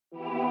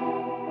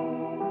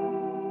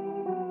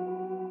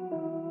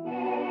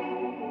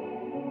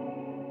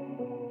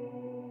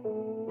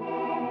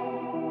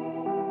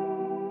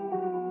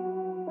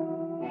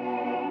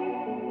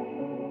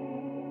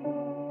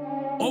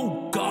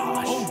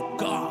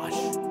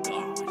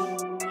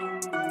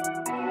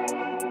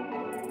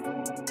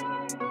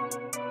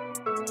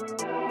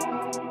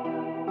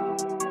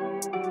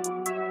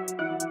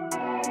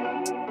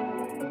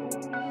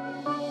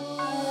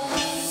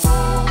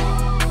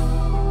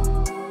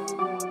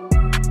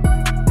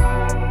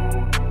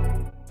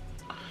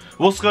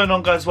What's going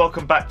on, guys?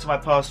 Welcome back to my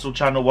personal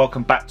channel.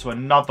 Welcome back to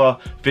another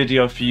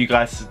video for you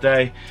guys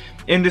today.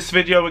 In this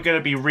video we're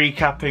going to be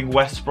recapping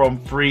West Brom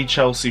 3,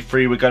 Chelsea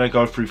 3. We're going to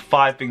go through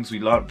 5 things we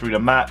learned through the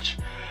match,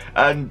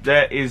 and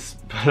there is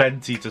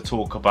plenty to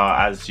talk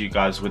about, as you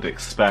guys would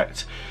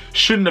expect.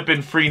 Shouldn't have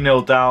been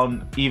 3-0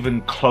 down, even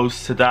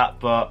close to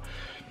that, but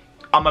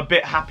I'm a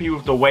bit happy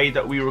with the way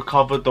that we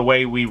recovered, the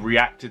way we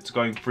reacted to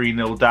going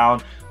 3-0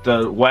 down.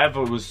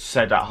 Whatever was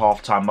said at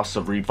halftime must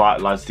have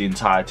revitalised the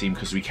entire team,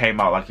 because we came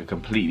out like a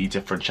completely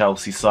different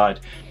Chelsea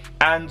side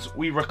and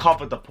we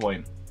recovered the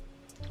point.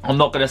 I'm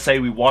not going to say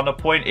we won a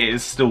point, it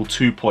is still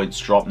 2 points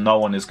dropped. No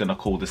one is going to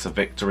call this a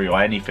victory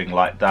or anything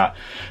like that,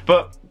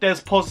 but there's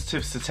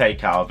positives to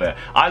take out of it.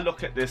 I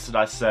look at this and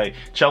I say,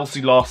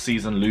 Chelsea last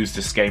season lose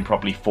this game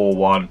probably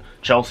 4-1.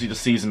 Chelsea the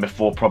season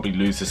before probably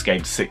lose this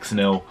game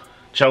 6-0.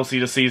 Chelsea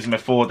the season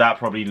before that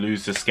probably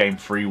lose this game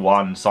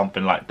 3-1,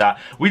 something like that.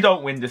 We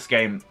don't win this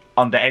game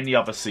under any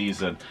other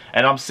season,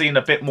 and I'm seeing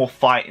a bit more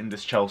fight in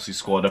this Chelsea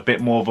squad, a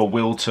bit more of a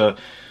will to,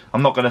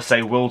 I'm not going to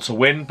say will to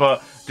win,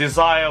 but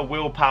desire,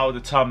 willpower,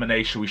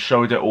 determination. We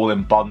showed it all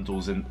in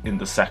bundles in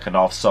the second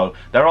half, so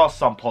there are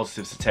some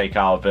positives to take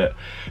out of it.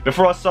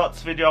 Before I start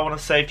this video, I want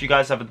to say, if you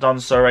guys haven't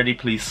done so already,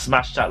 please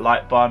smash that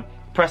like button.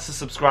 Press the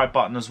subscribe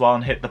button as well,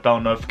 and hit the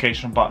bell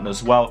notification button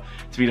as well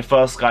to be the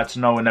first guy to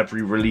know whenever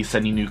we release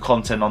any new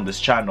content on this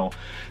channel.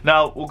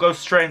 Now, we'll go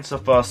straight into the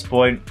first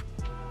point.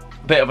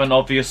 Bit of an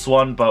obvious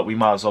one, but we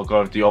might as well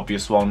go with the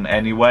obvious one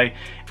anyway.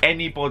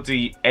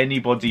 Anybody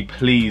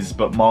please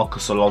but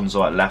Marcus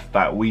Alonso at left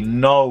back. We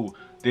know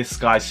this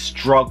guy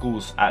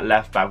struggles at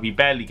left back. We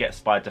barely get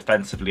by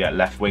defensively at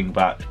left wing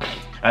back.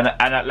 And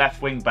at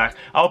left wing back,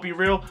 I'll be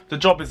real, the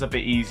job is a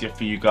bit easier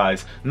for you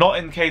guys. Not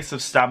in case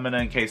of stamina,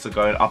 in case of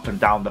going up and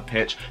down the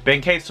pitch, but in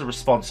case of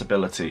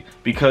responsibility.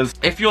 Because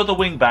if you're the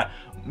wing back,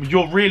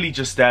 you're really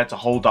just there to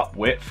hold up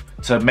width,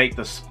 to make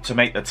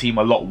the team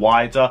a lot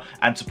wider,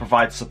 and to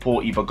provide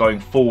support either going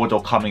forward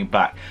or coming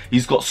back.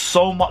 He's got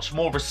so much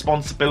more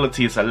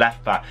responsibility as a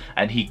left back,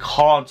 and he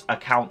can't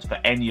account for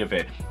any of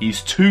it.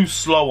 He's too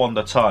slow on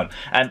the turn,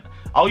 and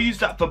I'll use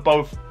that for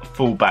both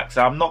fullbacks.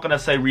 I'm not going to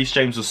say Reece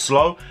James was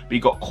slow, but he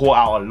got caught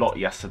out a lot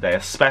yesterday,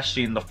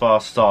 especially in the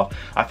first half.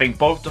 I think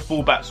both the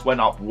fullbacks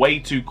went up way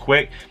too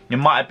quick. It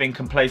might have been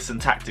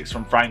complacent tactics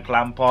from Frank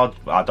Lampard.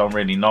 I don't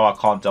really know. I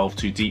can't delve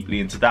too deeply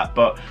into that.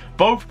 But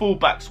both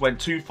fullbacks went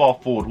too far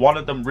forward. One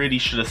of them really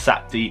should have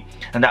sat deep.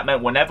 And that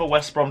meant whenever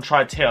West Brom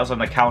tried to hit us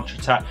on a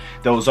counter-attack,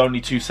 there was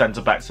only 2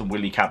 centre-backs and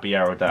Willy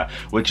Caballero there.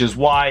 Which is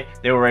why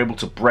they were able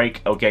to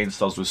break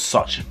against us with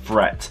such a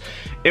threat.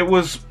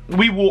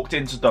 We walked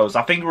into those.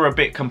 I think we were a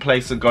bit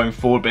complacent going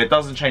forward, but it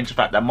doesn't change the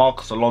fact that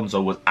Marcus Alonso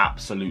was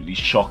absolutely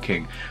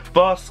shocking.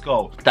 First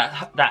goal,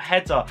 that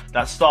header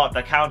that started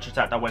the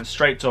counter-attack that went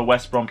straight to a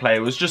West Brom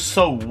player was just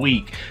so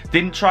weak.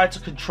 Didn't try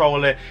to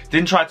control it,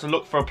 didn't try to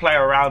look for a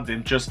player around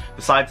him, just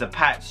decided to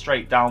pat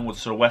straight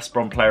downwards to a West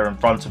Brom player in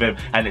front of him,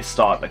 and it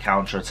started the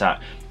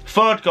counter-attack.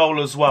 Third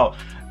goal as well.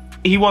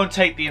 He won't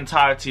take the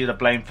entirety of the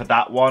blame for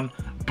that one,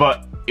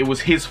 but it was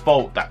his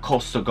fault that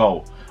cost the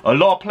goal. A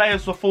lot of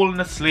players were falling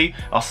asleep.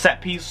 Our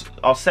set piece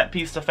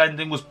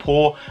defending was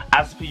poor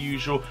as per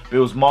usual, but it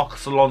was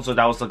Marcus Alonso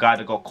that was the guy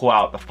that got caught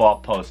out at the far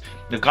post.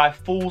 The guy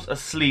falls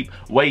asleep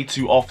way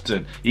too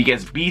often. He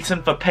gets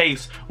beaten for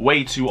pace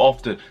way too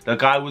often. The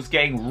guy was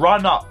getting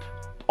run up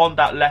on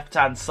that left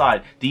hand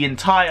side the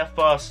entire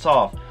first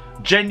half.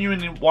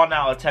 Genuinely 1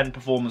 out of 10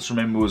 performance from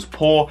him was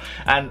poor.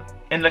 And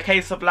in the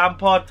case of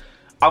Lampard,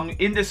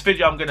 in this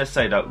video I'm going to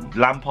say that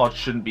Lampard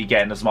shouldn't be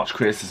getting as much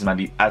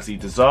criticism as he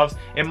deserves.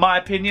 In my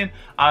opinion,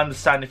 I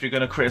understand if you're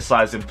going to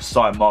criticise him for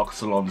starting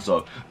Marcus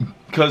Alonso,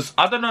 because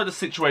I don't know the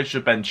situation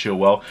with Ben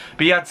Chilwell,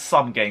 but he had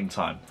some game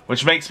time,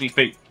 which makes me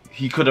think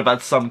he could have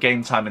had some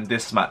game time in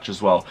this match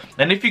as well.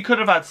 And if he could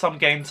have had some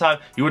game time,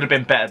 he would have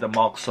been better than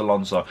Marcus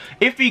Alonso.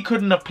 If he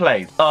couldn't have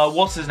played,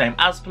 what's his name?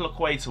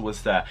 Azpilicueta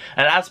was there.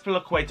 And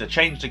Azpilicueta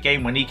changed the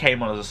game when he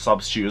came on as a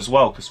substitute as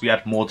well, because we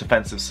had more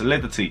defensive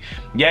solidity.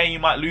 Yeah, you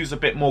might lose a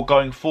bit more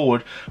going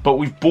forward, but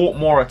we've bought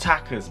more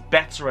attackers,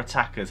 better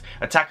attackers.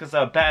 Attackers that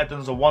are better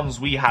than the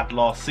ones we had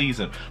last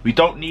season. We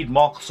don't need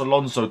Marcus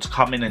Alonso to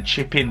come in and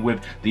chip in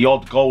with the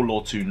odd goal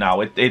or two now.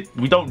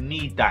 We don't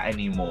need that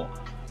anymore.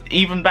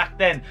 Even back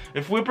then,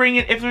 if we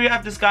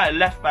have this guy at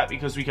left back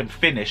because we can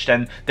finish,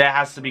 then there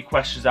has to be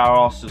questions that are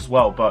asked as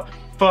well. But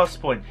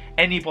first point,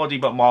 anybody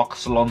but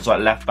Marcus Alonso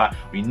at left back.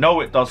 We know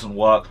it doesn't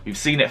work. We've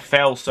seen it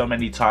fail so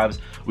many times.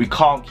 We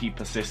can't keep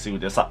persisting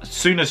with this. As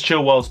soon as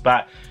Chilwell's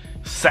back,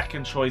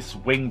 second choice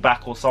wing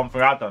back or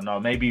something, I don't know.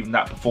 Maybe even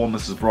that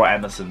performance has brought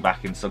Emerson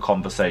back into the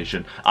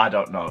conversation, I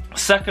don't know.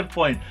 Second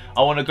point,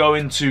 I want to go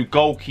into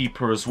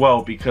goalkeeper as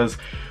well, because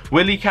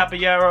Willy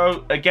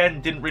Caballero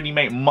again didn't really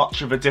make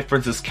much of a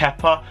difference as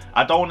Kepa.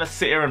 I don't want to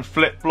sit here and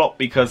flip-flop,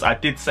 because I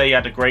did say he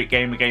had a great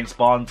game against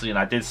Barnsley, and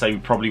I did say we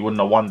probably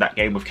wouldn't have won that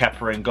game with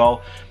Kepa in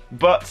goal.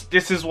 But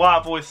this is why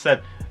I've always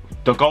said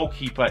the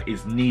goalkeeper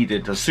is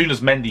needed. As soon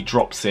as Mendy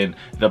drops in,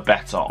 the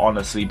better,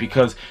 honestly,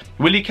 because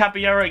Willy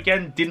Caballero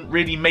again didn't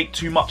really make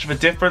too much of a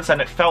difference,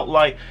 and it felt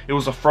like it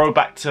was a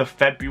throwback to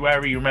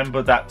February. You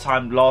remember that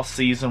time last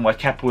season where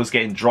Kepa was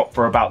getting dropped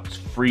for about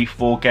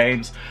 3-4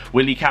 games.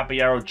 Willy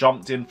Caballero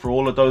jumped in for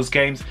all of those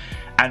games,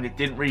 and it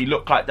didn't really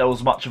look like there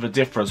was much of a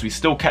difference. We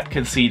still kept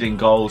conceding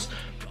goals.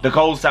 The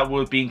goals that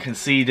were being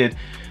conceded,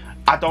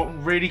 I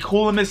don't really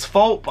call them his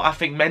fault, but I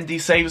think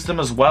Mendy saves them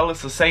as well.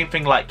 It's the same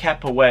thing like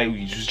Kepa, where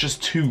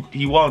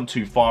he wasn't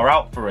too far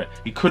out for it.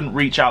 He couldn't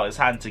reach out his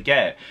hand to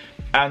get it.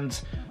 And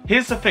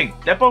here's the thing,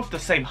 they're both the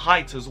same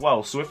height as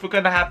well. So if we're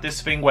going to have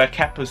this thing where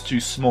Kepa's too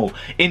small,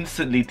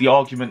 instantly the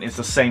argument is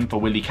the same for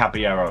Willy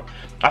Caballero.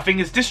 I think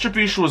his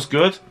distribution was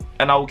good,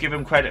 and I will give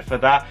him credit for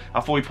that.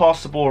 I thought he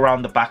passed the ball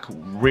around the back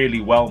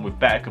really well and with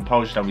better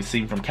composure than we've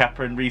seen from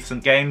Kepa in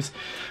recent games.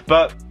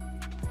 But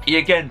he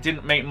again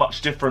didn't make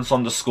much difference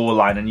on the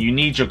scoreline, and you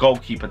need your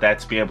goalkeeper there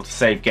to be able to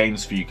save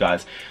games for you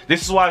guys.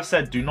 This is why I've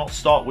said do not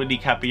start Willy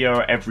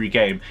Caballero every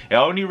game. It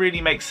only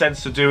really makes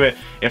sense to do it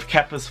if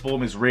Kepa's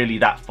form is really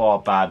that far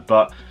bad.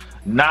 But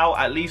now,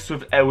 at least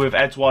with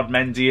Edouard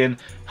Mendy in,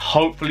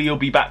 hopefully he'll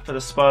be back for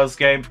the Spurs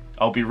game.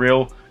 I'll be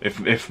real, if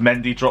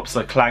Mendy drops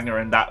a clanger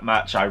in that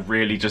match, I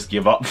really just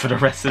give up for the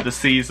rest of the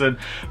season.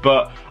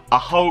 But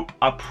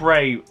I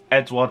pray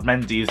Edouard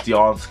Mendy is the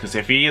answer, because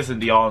if he isn't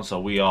the answer,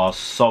 we are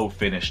so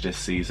finished this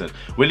season.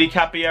 Willy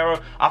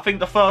Caballero, I think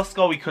the first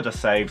goal he could have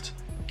saved.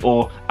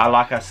 Or,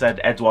 like I said,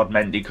 Edouard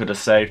Mendy could have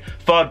saved.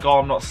 Third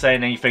goal, I'm not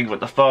saying anything, but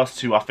the first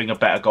two, I think a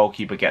better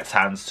goalkeeper gets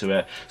hands to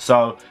it.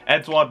 So,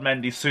 Edouard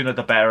Mendy, sooner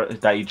the better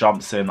that he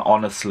jumps in,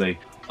 honestly.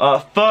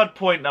 Third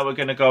point that we're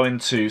going to go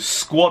into,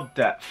 squad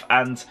depth.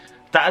 And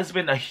that has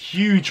been a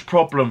huge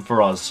problem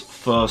for us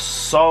for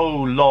so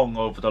long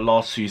over the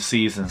last few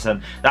seasons,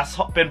 and that's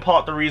been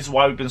part of the reason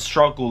why we've been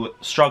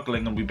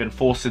struggling and we've been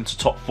forced into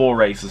top 4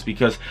 races,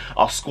 because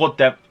our squad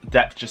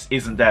depth just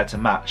isn't there to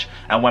match.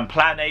 And when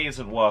plan A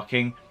isn't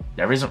working,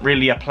 there isn't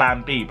really a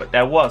plan B, but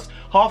there was.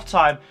 Half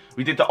time,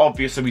 we did the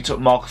obvious and we took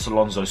Marcos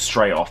Alonso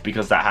straight off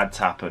because that had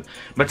to happen.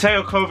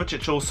 Mateo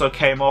Kovacic also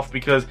came off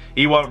because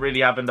he weren't really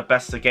having the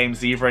best of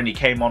games either, and he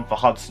came on for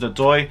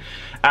Hudson-Odoi.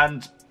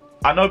 And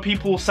I know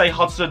people will say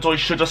Hudson-Odoi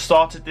should have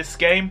started this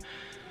game.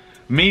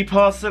 Me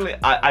personally,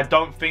 I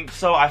don't think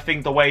so. I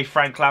think the way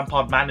Frank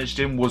Lampard managed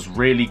him was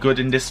really good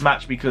in this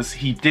match, because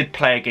he did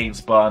play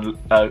against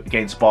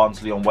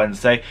Barnsley on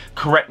Wednesday.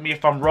 Correct me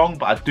if I'm wrong,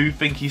 but I do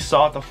think he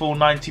started the full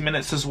 90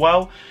 minutes as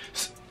well.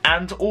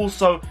 And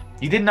also,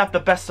 he didn't have the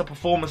best of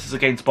performances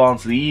against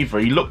Barnsley either.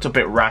 He looked a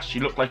bit rash. He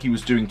looked like he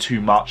was doing too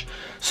much.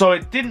 So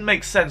it didn't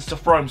make sense to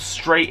throw him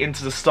straight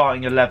into the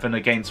starting 11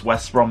 against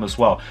West Brom as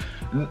well.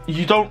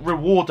 You don't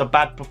reward a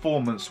bad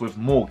performance with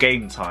more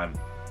game time.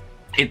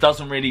 It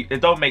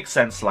don't make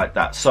sense like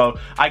that. So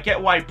I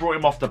get why he brought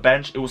him off the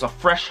bench. It was a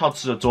fresh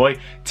Hudson-Odoi,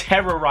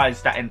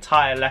 terrorised that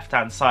entire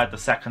left-hand side the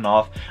second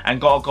half, and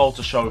got a goal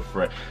to show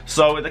for it.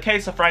 So in the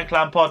case of Frank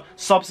Lampard,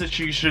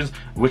 substitutions,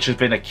 which has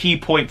been a key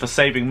point for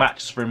saving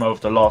matches for him over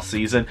the last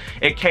season,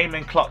 it came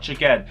in clutch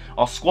again.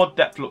 Our squad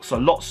depth looks a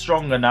lot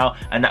stronger now,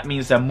 and that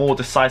means they're more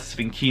decisive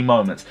in key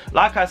moments.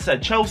 Like I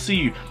said,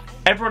 Chelsea,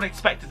 everyone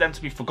expected them to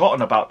be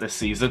forgotten about this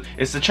season.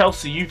 It's the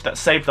Chelsea youth that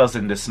saved us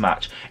in this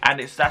match, and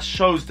that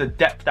shows the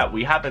depth that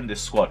we have in this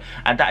squad,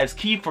 and that is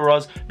key for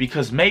us,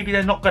 because maybe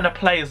they're not going to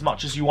play as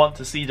much as you want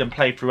to see them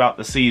play throughout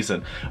the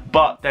season,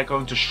 but they're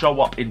going to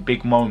show up in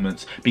big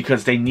moments,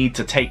 because they need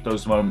to take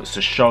those moments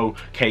to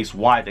showcase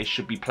why they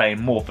should be playing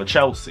more for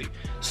Chelsea.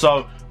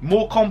 So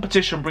more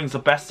competition brings the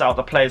best out of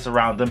the players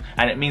around them,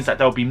 and it means that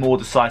they'll be more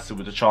decisive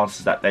with the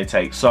chances that they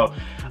take. So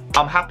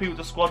I'm happy with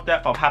the squad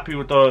depth. I'm happy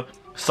with the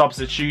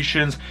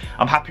substitutions.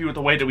 I'm happy with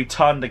the way that we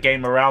turned the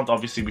game around.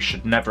 Obviously, we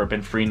should never have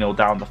been 3-0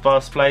 down in the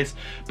first place,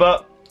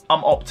 but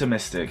I'm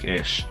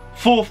optimistic-ish.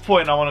 Fourth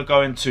point I want to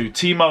go into,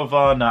 Timo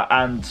Werner,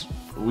 and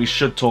we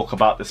should talk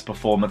about this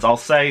performance. I'll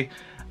say,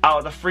 out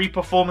of the 3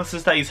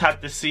 performances that he's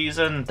had this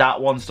season, that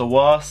one's the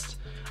worst.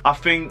 I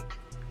think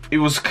it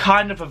was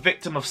kind of a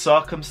victim of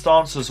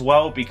circumstance as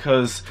well,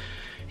 because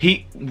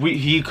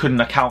he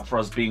couldn't account for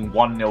us being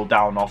 1-0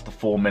 down after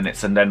 4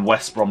 minutes, and then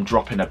West Brom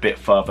dropping a bit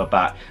further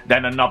back.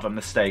 Then another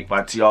mistake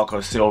by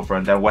Thiago Silva,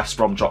 and then West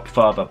Brom dropped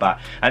further back.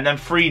 And then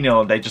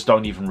 3-0, and they just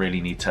don't even really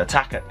need to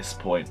attack at this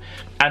point.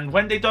 And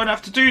when they don't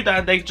have to do that,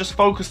 and they just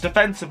focus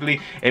defensively,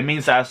 it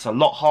means that it's a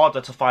lot harder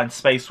to find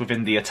space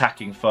within the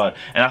attacking third.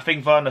 And I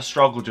think Werner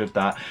struggled with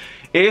that.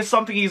 It is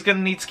something he's going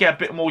to need to get a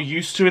bit more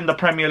used to in the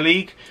Premier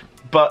League,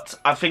 but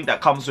I think that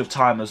comes with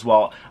time as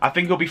well. I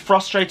think he'll be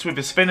frustrated with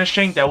his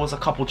finishing. There was a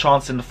couple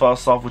chances in the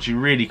first half which he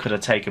really could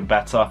have taken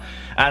better.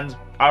 And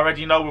I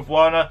already know with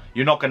Werner,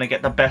 you're not going to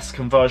get the best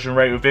conversion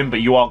rate with him, but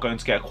you are going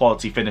to get a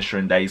quality finisher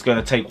in there. He's going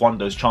to take one of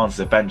those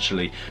chances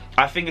eventually.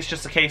 I think it's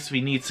just a case of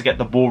he needs to get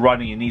the ball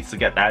running, he needs to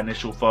get that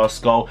initial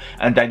first goal,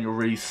 and then you'll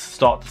really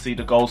start to see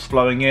the goals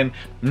flowing in.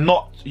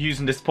 Not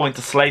using this point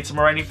to slate him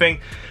or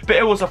anything, but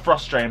it was a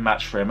frustrating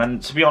match for him.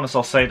 And to be honest,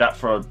 I'll say that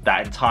for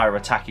that entire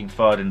attacking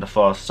third in the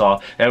first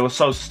half. It was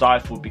so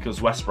stifled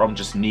because West Brom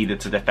just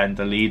needed to defend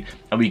the lead,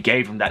 and we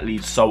gave them that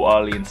lead so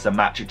early into the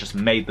match. It just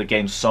made the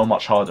game so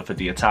much harder for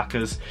the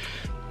attackers.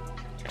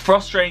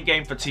 Frustrating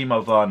game for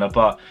Timo Werner,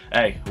 but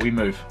hey, we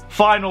move.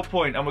 Final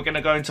point, and we're going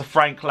to go into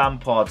Frank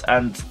Lampard,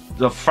 and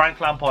the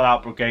Frank Lampard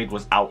out brigade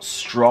was out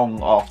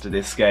strong after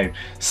this game.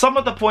 Some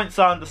of the points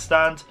I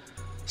understand,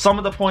 some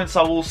of the points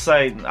I will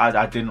say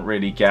I didn't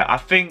really get. I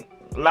think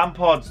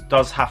Lampard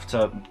does have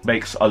to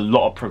make a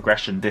lot of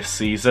progression this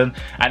season,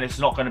 and it's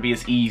not going to be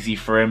as easy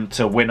for him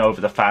to win over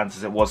the fans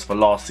as it was for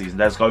last season.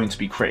 There's going to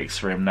be critics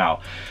for him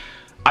now.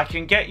 I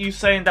can get you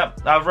saying that.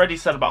 I've already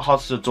said about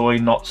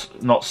Hudson-Odoi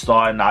not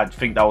starting. I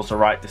think that was the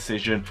right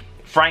decision.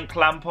 Frank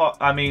Lampard,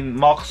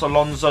 Marcos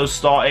Alonso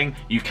starting,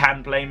 you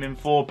can blame him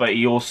for, but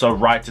he also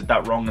righted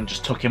that wrong and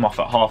just took him off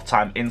at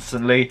half-time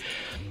instantly.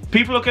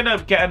 People are going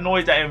to get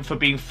annoyed at him for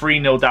being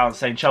 3-0 down,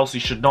 saying Chelsea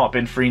should not have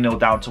been 3-0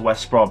 down to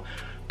West Brom.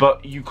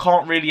 But you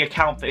can't really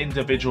account for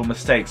individual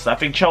mistakes. I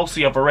think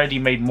Chelsea have already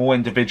made more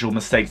individual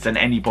mistakes than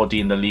anybody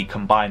in the league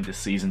combined this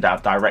season that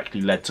have directly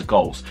led to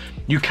goals.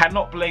 You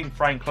cannot blame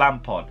Frank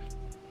Lampard.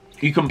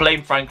 You can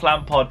blame Frank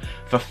Lampard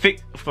for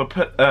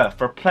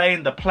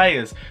playing the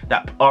players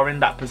that are in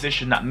that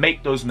position that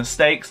make those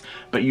mistakes,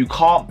 but you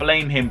can't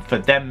blame him for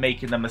them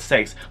making the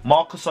mistakes.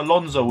 Marcos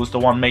Alonso was the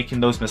one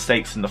making those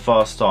mistakes in the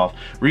first half.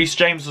 Reece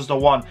James was the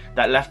one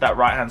that left that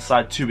right-hand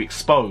side too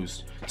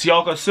exposed.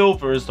 Thiago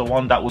Silva is the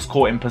one that was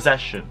caught in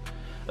possession.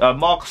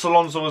 Marcos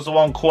Alonso was the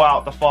one caught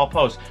out the far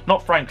post,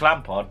 not Frank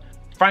Lampard.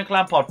 Frank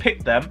Lampard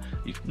picked them.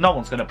 No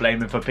one's going to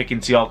blame him for picking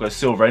Thiago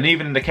Silva. And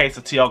even in the case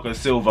of Thiago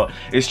Silva,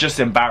 it's just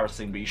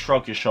embarrassing, but you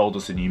shrug your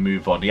shoulders and you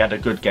move on. He had a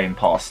good game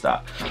past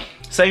that.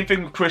 Same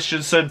thing with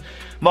Christensen.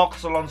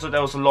 Marcos Alonso,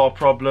 there was a lot of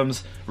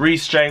problems.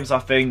 Reece James, I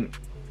think,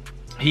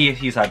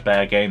 he's had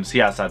better games. He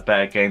has had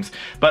better games.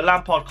 But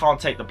Lampard can't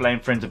take the blame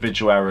for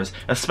individual errors,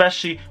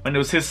 especially when it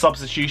was his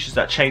substitutions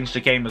that changed the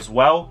game as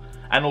well,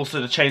 and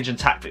also the change in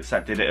tactics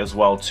that did it as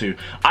well too.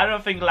 I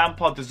don't think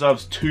Lampard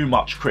deserves too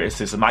much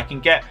criticism. I can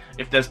get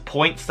if there's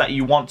points that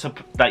you want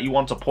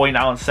to point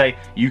out and say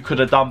you could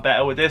have done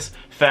better with this,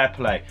 fair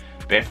play.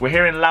 But if we're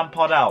hearing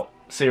Lampard out,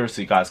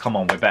 seriously guys, come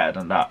on, we're better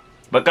than that.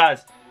 But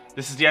guys,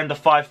 this is the end of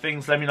 5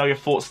 things. Let me know your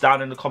thoughts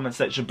down in the comment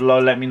section below.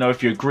 Let me know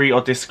if you agree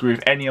or disagree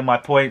with any of my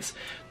points.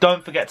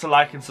 Don't forget to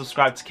like and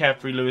subscribe to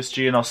Carefree Lewis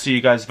G, and I'll see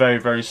you guys very,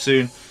 very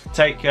soon.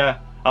 Take care.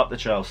 Up the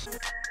Chelsea.